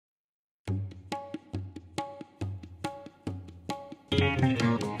In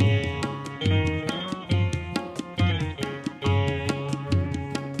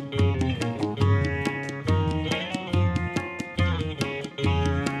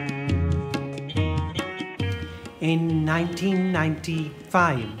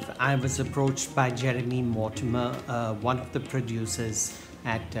 1995, I was approached by Jeremy Mortimer, one of the producers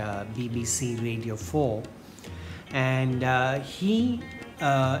at BBC Radio 4, and he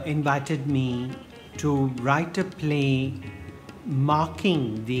invited me to write a play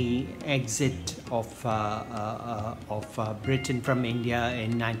marking the exit of Britain from India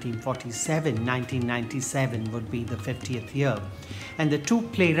in 1947. 1997 would be the 50th year. And the two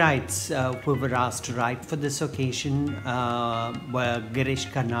playwrights who were asked to write for this occasion were Girish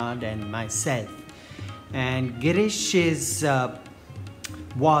Karnad and myself. And Girish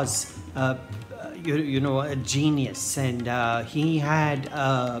was a genius, and he had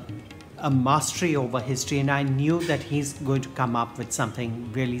a mastery over history, and I knew that he's going to come up with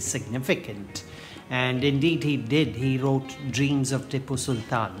something really significant. And indeed he did. He wrote Dreams of Tipu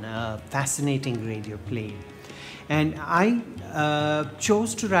Sultan, a fascinating radio play. And I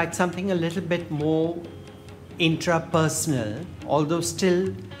chose to write something a little bit more intrapersonal, although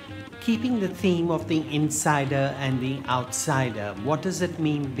still keeping the theme of the insider and the outsider. What does it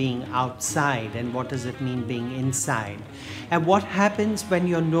mean being outside, and what does it mean being inside? And what happens when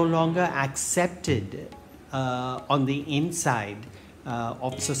you're no longer accepted on the inside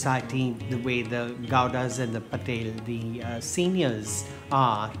of society the way the Gaudas and the Patel, the seniors,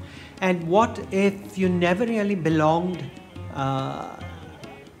 are? And what if you never really belonged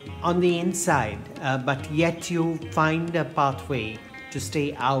on the inside, but yet you find a pathway to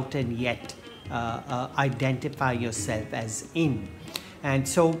stay out and yet identify yourself as in? And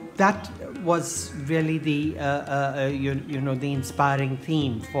so that was really the the inspiring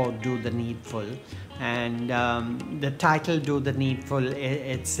theme for Do the Needful. And the title Do the Needful,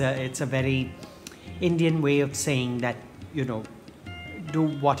 it's a very Indian way of saying that, do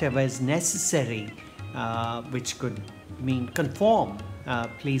whatever is necessary, which could mean conform.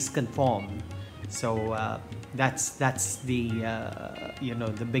 Please conform. So that's the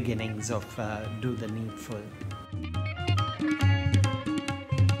the beginnings of Do the Needful.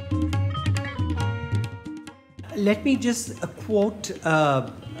 Let me just quote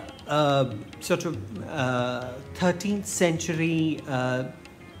sort of 13th century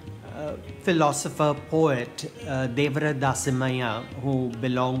philosopher, poet Devara Dasimaya, who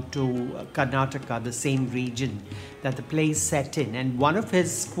belonged to Karnataka, the same region that the play is set in. And one of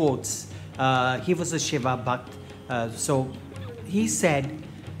his quotes, he was a Shiva Bhakt, so he said,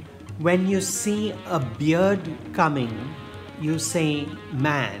 "When you see a beard coming, you say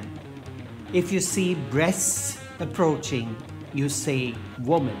man. If you see breasts approaching, you say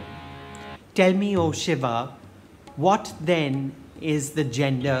woman. Tell me, O Shiva, what then is the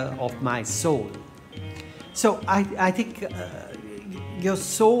gender of my soul?" So I think your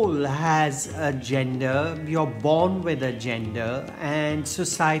soul has a gender, you're born with a gender, and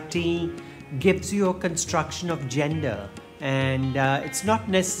society gives you a construction of gender. And it's not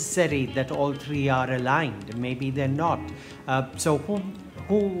necessary that all three are aligned. Maybe they're not. So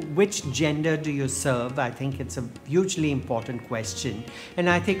which gender do you serve? I think it's a hugely important question, and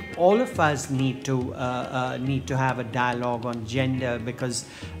I think all of us need to have a dialogue on gender, because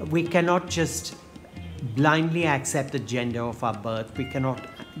we cannot just blindly accept the gender of our birth. We cannot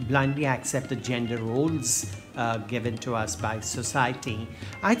blindly accept the gender roles given to us by society.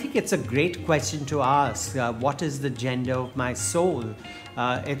 I think it's a great question to ask. What is the gender of my soul?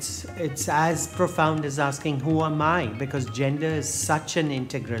 It's as profound as asking, who am I? Because gender is such an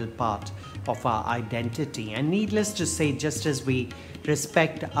integral part of our identity. And needless to say, just as we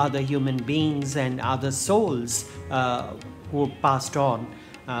respect other human beings and other souls who have passed on,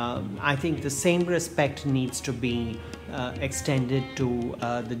 I think the same respect needs to be extended to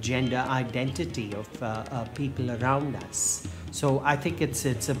the gender identity of people around us. So I think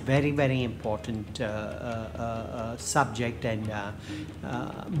it's a very, very important subject, and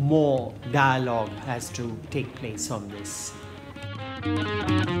more dialogue has to take place on this.